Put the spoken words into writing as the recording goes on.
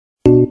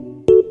So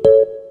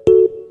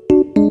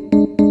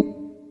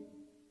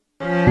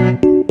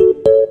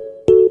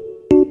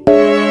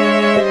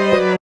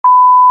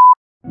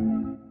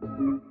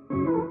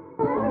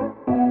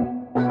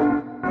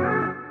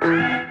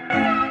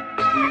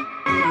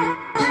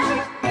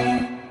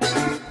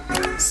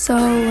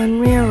when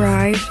we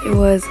arrived, it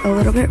was a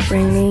little bit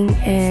raining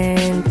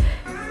and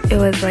it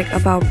was like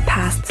about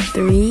past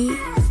 3.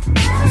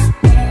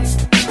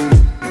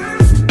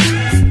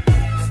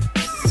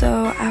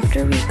 So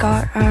after we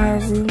got our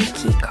room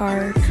key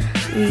card,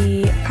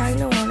 we kind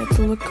of wanted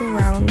to look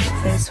around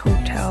this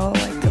hotel,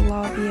 like the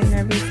lobby and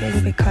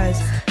everything, because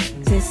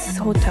this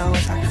hotel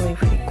is actually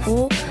pretty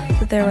cool.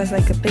 So there was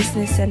like a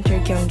business center,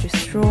 Gyeongju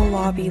Stroll,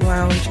 lobby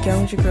lounge,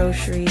 Gyeongju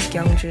groceries,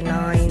 Gyeongju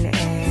 9,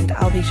 and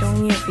I'll be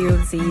showing you a few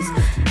of these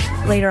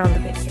later on the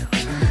video.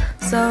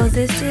 So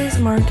this is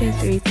Market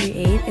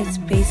 338. It's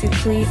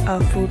basically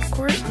a food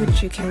court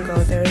which you can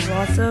go. There's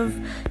lots of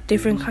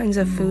different kinds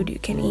of food you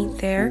can eat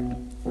there.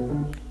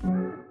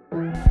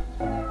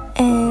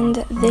 And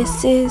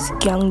this is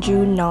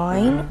Gyeongju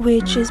 9,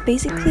 which is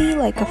basically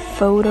like a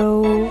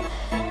photo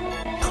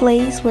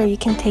place where you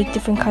can take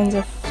different kinds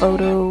of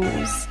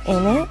photos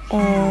in it,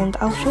 and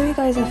I'll show you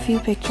guys a few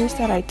pictures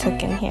that I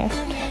took in here.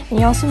 And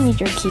you also need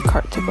your key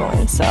card to go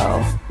in, so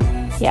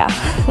yeah.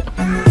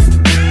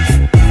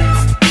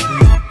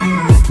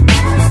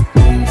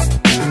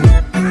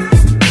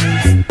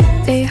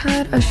 They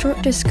had a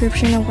short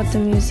description of what the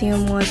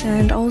museum was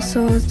and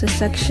also the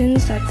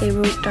sections that they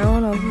wrote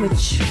down of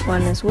which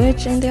one is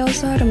which, and they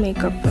also had a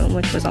makeup room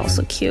which was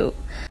also cute.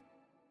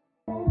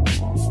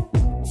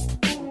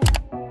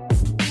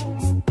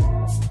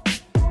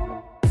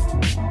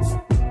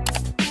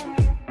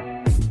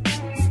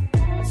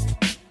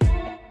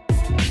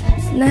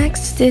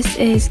 Next, this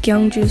is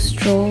Gyeongju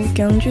Stroll.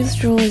 Gyeongju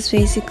Stroll is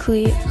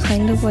basically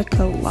kind of like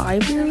a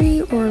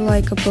library or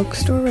like a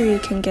bookstore where you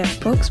can get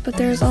books, but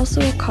there's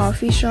also a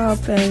coffee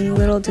shop and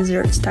little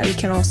desserts that you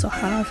can also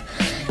have.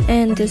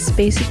 And this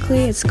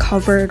basically is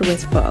covered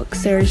with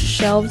books. There's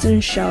shelves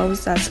and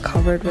shelves that's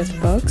covered with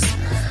books,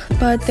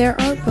 but there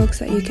are books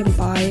that you can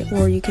buy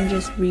or you can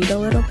just read a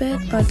little bit.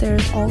 But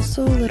there's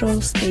also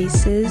little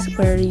spaces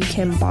where you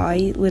can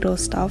buy little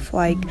stuff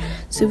like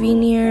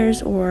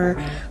souvenirs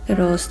or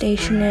little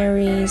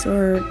stationaries,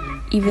 or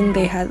even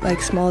they had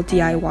like small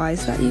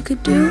DIYs that you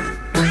could do.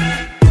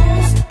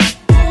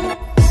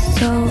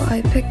 So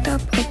I picked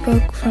up a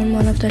book from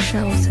one of the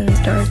shelves and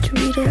started to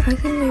read it. I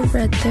think we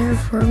read there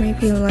for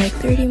maybe like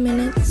 30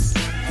 minutes.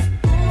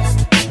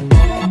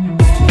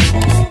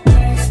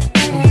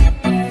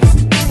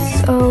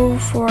 So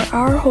for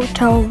our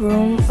hotel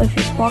room, if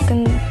you walk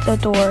in the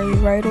door, you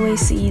right away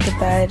see the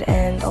bed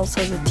and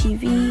also the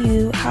TV.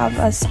 You have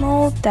a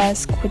small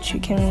desk which you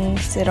can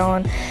sit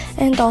on,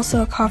 and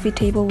also a coffee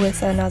table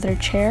with another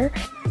chair.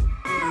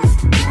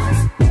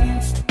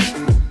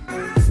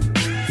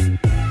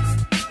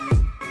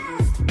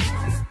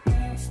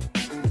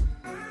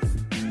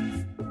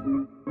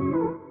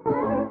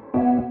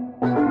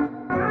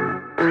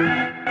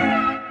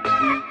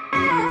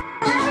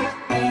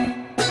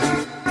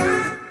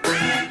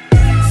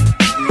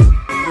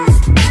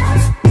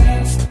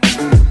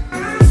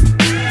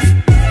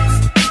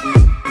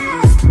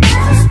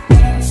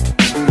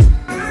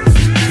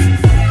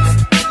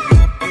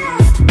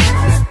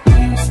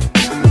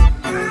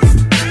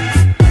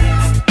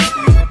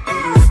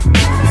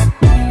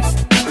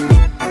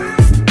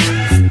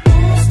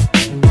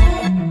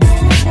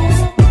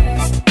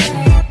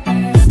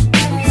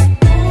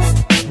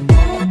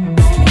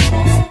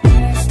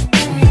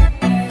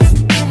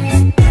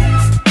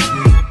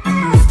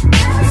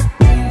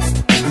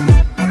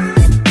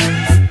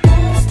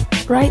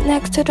 Right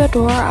next to the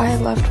door, I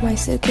left my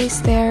suitcase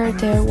there.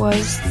 There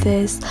was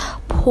this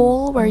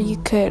pole where you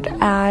could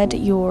add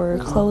your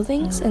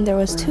clothings, and there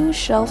was 2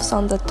 shelves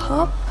on the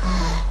top,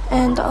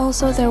 and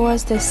also there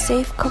was this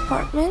safe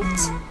compartment.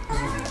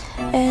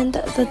 And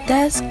the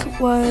desk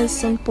was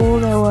simple.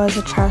 There was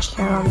a trash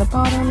can on the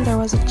bottom, there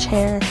was a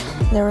chair,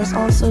 there was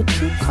also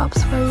 2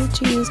 cups for you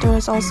to use, there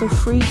was also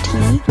free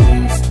tea.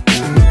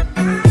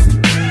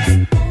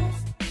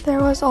 There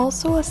was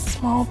also a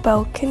small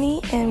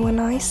balcony, and when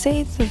I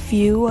say the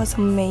view was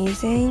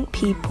amazing,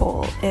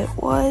 people, it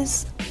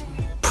was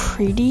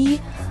pretty.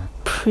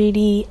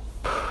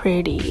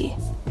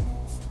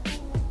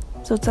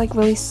 So it's like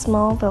really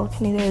small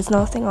balcony, there is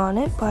nothing on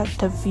it, but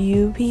the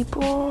view,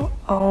 people,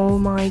 oh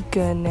my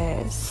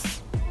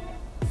goodness,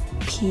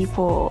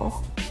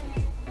 people.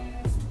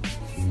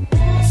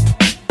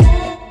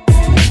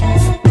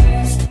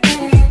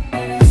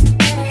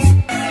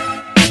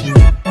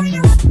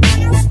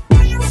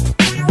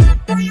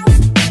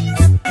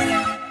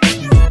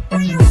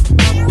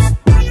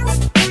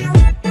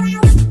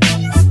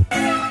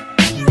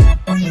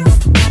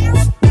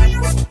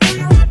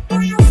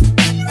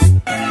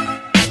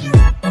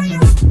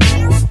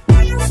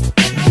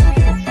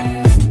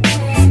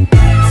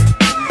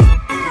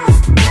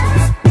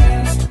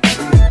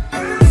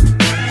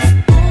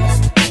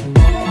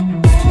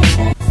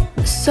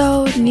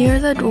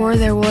 the door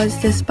there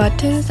was this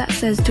button that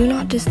says do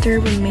not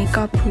disturb in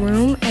makeup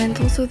room, and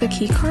also the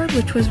key card,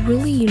 which was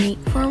really unique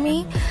for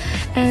me.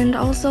 And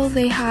also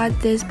they had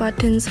these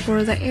buttons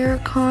for the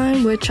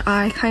aircon, which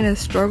I kind of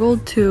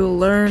struggled to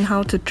learn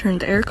how to turn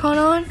the aircon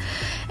on.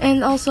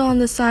 And also on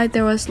the side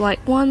there was light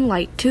 1,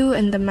 light 2,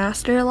 and the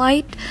master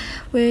light,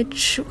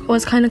 which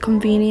was kind of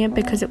convenient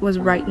because it was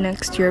right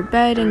next to your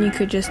bed and you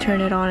could just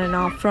turn it on and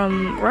off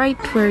from right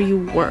where you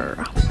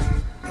were.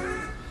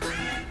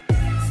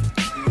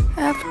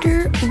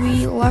 After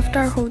we left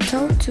our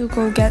hotel to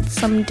go get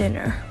some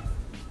dinner.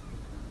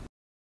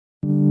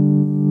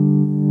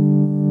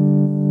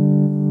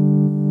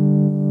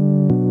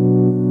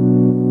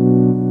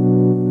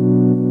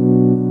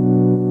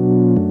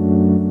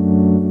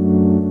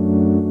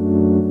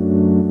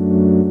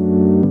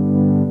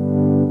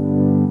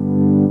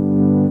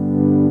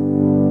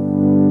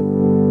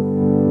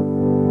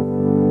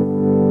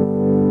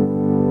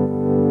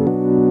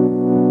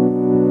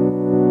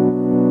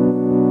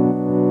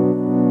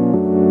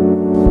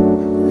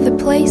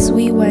 Place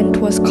we went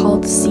was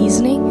called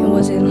Seasoning. It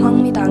was in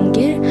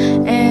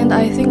Hwangmi-dangil, and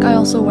I think I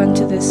also went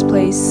to this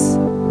place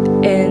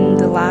in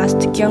the last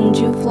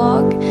Gyeongju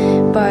vlog,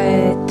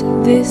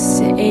 but this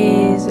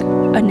is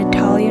an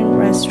Italian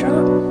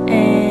restaurant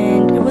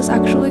and it was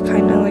actually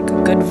kind of like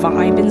a good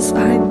vibe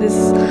inside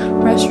this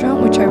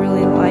restaurant, which I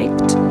really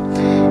liked.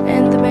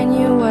 And the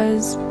menu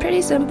was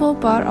pretty simple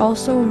but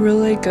also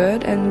really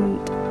good, and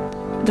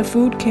the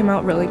food came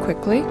out really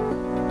quickly.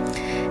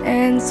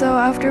 And so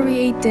after we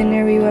ate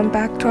dinner, we went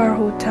back to our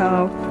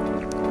hotel.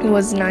 It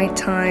was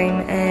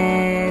nighttime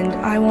and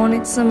I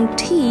wanted some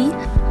tea.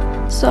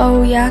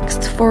 So we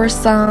asked for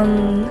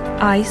some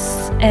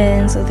ice,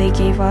 and so they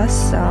gave us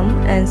some.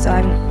 And so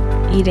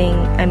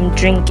I'm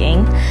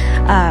drinking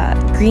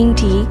green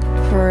tea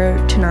for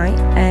tonight.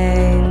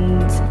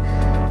 And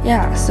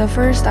yeah, so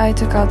first I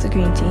took out the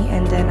green tea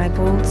and then I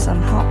boiled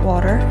some hot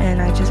water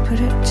and I just put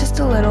it just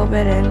a little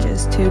bit in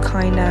just to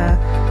kind of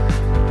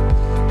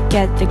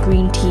get the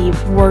green tea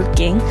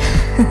working.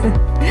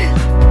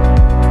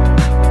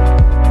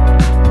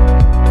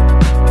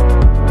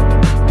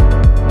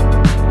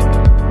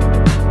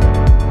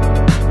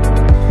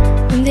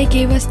 When they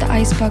gave us the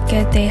ice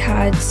bucket, they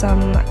had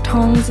some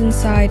tongs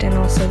inside and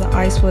also the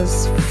ice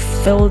was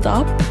filled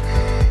up.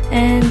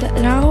 And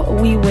now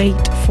we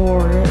wait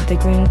for the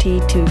green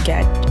tea to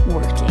get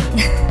working.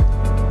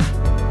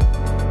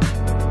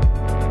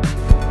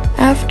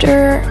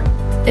 After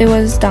it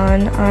was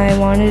done, I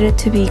wanted it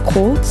to be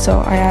cold, so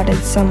I added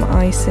some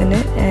ice in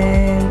it,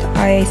 and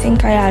I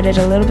think I added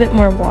a little bit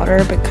more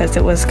water because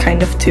it was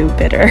kind of too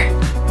bitter.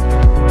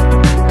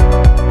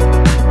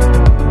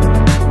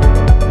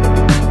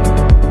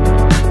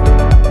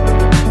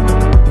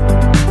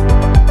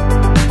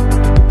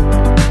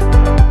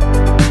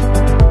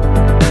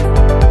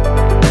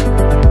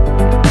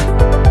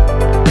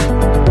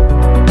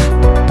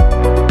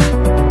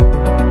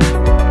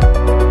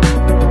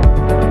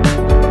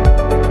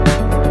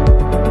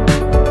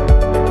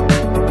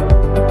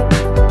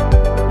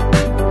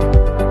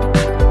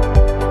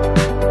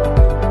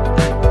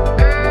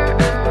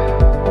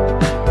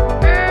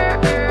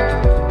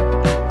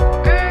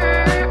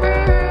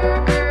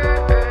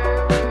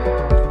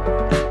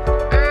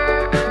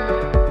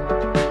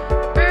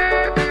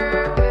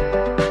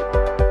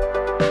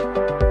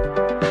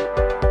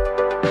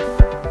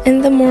 In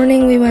the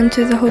morning, we went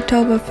to the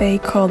hotel buffet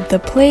called The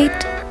Plate.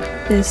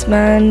 This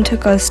man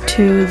took us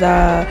to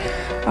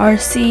our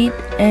seat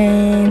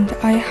and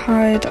I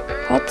had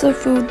lots of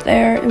food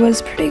there. It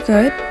was pretty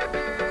good.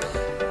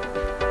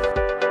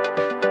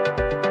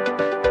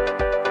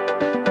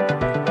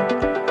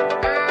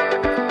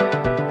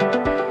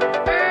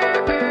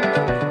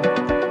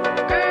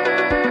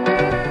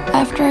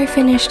 After I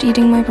finished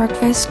eating my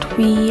breakfast,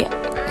 we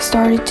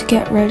started to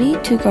get ready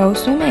to go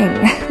swimming.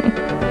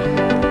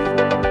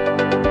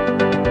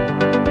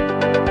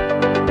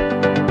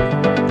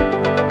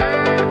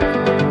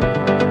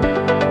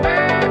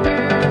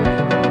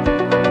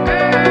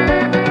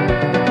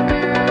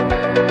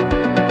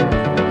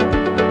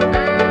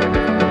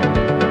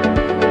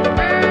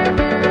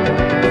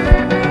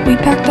 We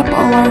packed up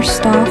all our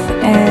stuff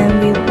and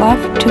we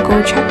left to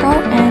go check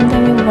out, and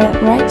then we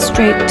went right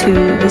straight to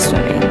the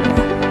swimming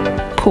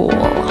pool.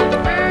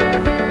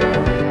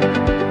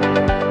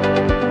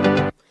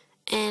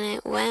 And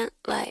it went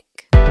like...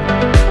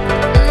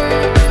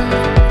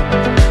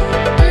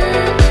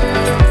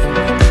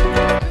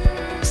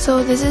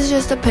 So this is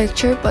just a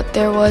picture, but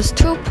there was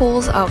 2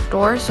 pools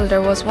outdoors. So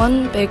there was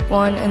one big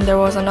one and there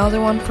was another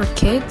one for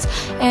kids,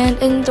 and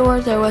indoor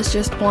there was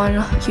just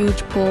one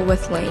huge pool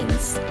with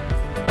lanes.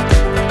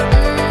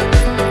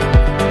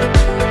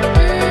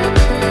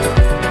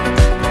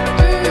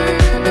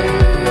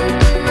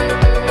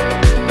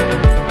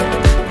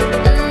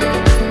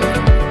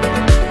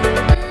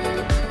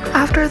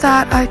 After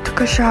that, I took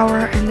a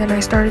shower and then I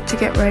started to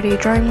get ready,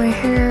 drying my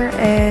hair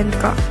and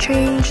got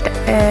changed,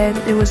 and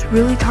it was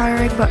really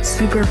tiring but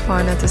super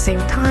fun at the same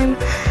time.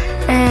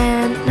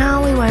 And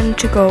now we went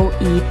to go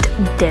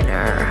eat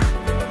dinner.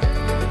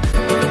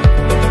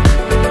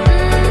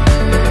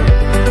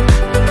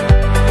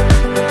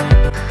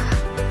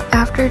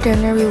 after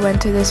dinner, we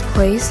went to this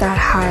place that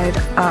had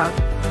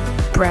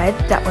bread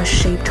that was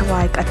shaped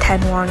like a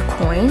 10 won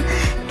coin,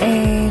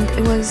 and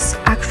it was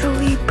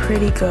actually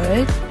pretty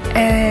good.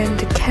 And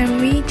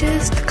can we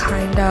just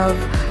kind of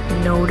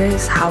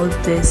notice how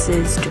this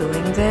is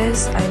doing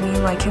this? I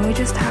mean, like, can we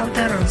just have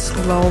that on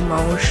slow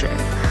motion?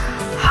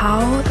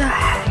 How the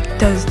heck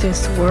does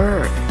this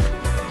work?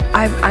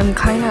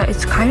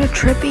 It's kind of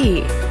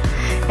trippy.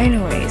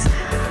 Anyways,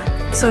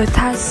 so it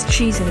has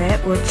cheese in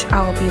it, which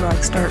I'll be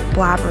like start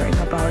blabbering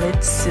about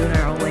it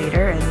sooner or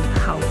later and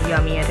how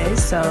yummy it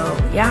is. So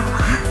yeah.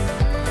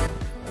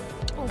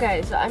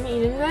 Okay, so I'm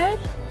eating it,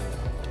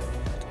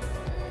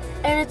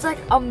 and it's like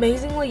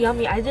amazingly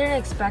yummy. I didn't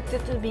expect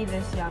it to be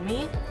this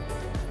yummy.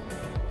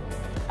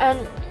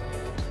 And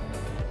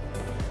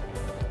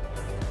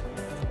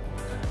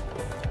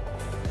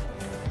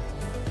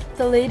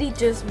the lady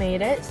just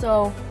made it,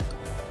 so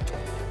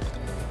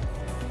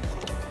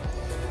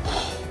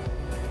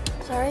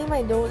sorry,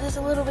 my nose is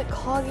a little bit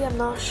cloggy. I'm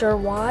not sure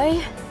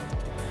why.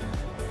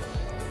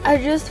 I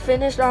just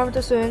finished off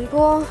the swimming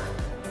pool.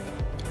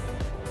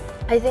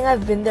 I think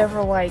I've been there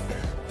for like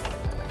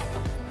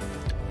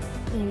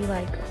maybe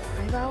like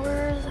 5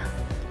 hours.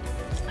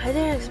 I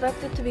didn't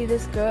expect it to be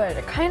this good.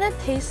 It kind of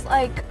tastes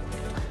like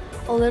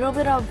a little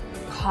bit of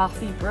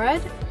coffee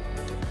bread.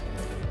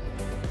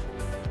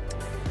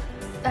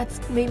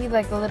 That's maybe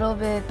like a little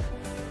bit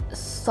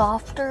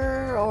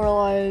softer or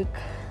like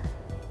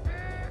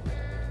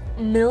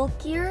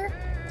milkier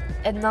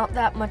and not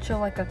that much of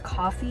like a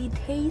coffee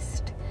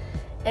taste.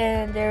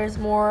 And there's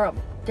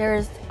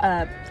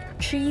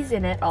cheese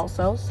in it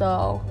also,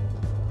 so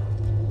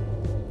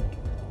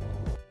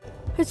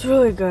it's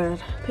really good.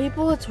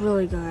 People, it's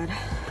really good.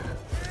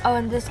 Oh,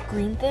 and this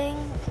green thing,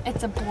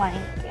 it's a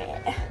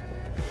blanket.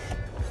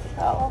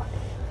 So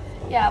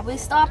yeah, we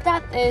stopped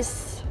at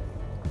this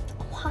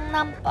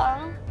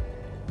Hwangnampang.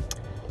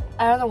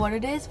 I don't know what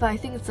it is, but I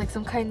think it's like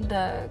some kind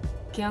of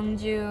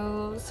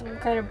Gyeongju, some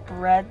kind of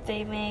bread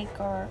they make,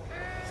 or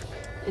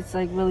it's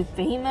like really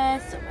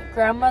famous. So my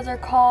grandmother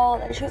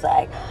called and she was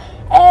like,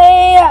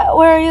 "Hey,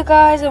 where are you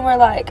guys?" And we're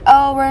like,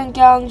 "Oh, we're in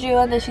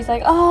Gyeongju." And then she's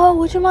like, "Oh,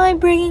 would you mind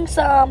bringing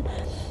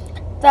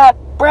that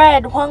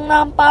bread,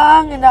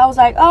 Hwangnampang?" And I was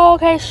like, "Oh,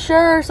 okay,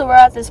 sure." So we're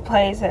at this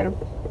place, and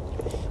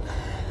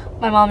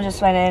my mom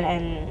just went in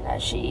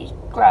and she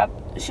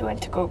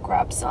went to go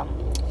grab some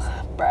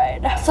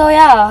bread. So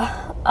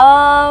yeah,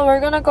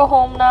 we're gonna go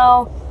home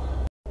now.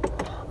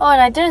 Oh,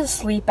 and I didn't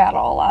sleep at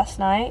all last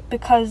night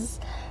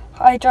because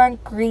I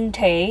drank green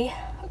tea.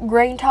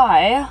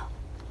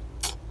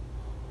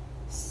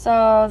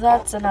 So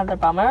that's another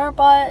bummer,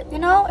 but you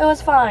know, it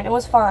was fine. It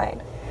was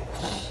fine.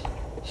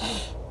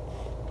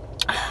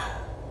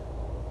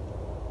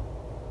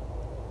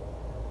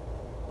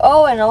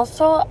 Oh, and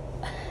also,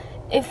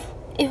 if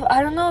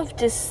I don't know if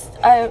this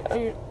I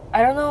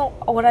don't know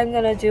what I'm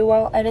gonna do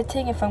while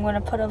editing. If I'm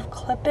gonna put a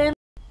clip in.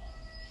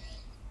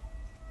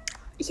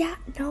 Yeah,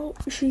 no,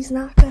 she's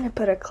not gonna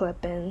put a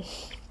clip in.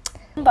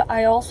 But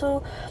I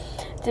also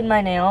did my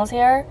nails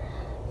here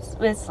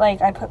with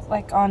like I put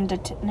like on the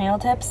nail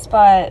tips,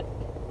 but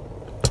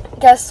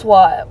guess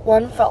what?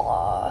 One fell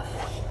off.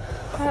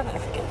 I don't know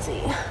if you can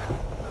see.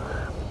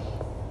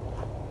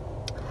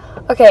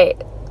 Okay,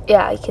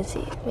 yeah, you can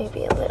see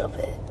maybe a little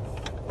bit.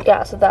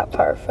 Yeah, so that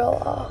part fell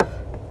off.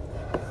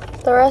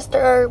 The rest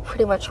are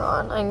pretty much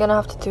on. I'm gonna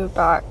have to do it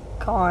back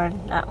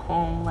on at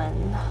home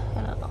when,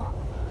 you know.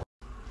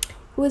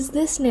 It was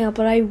this nail,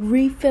 but I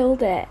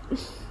refilled it.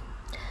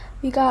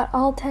 We got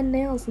all 10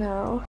 nails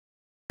now.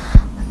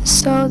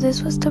 So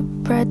this was the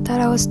bread that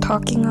I was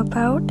talking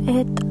about.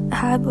 It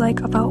had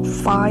like about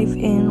 5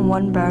 in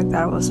one bag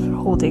that I was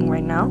holding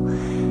right now.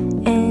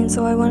 And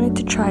so I wanted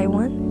to try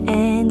one.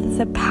 And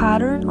the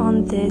pattern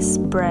on this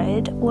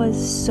bread was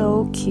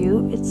so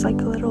cute. It's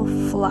like a little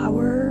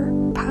flower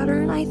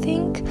pattern, I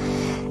think.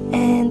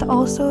 And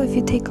also if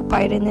you take a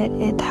bite in it,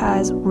 it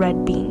has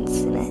red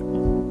beans in it.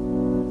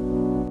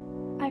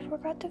 I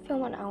forgot to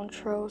film an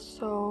outro,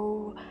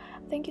 so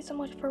thank you so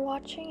much for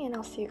watching and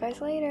I'll see you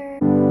guys later.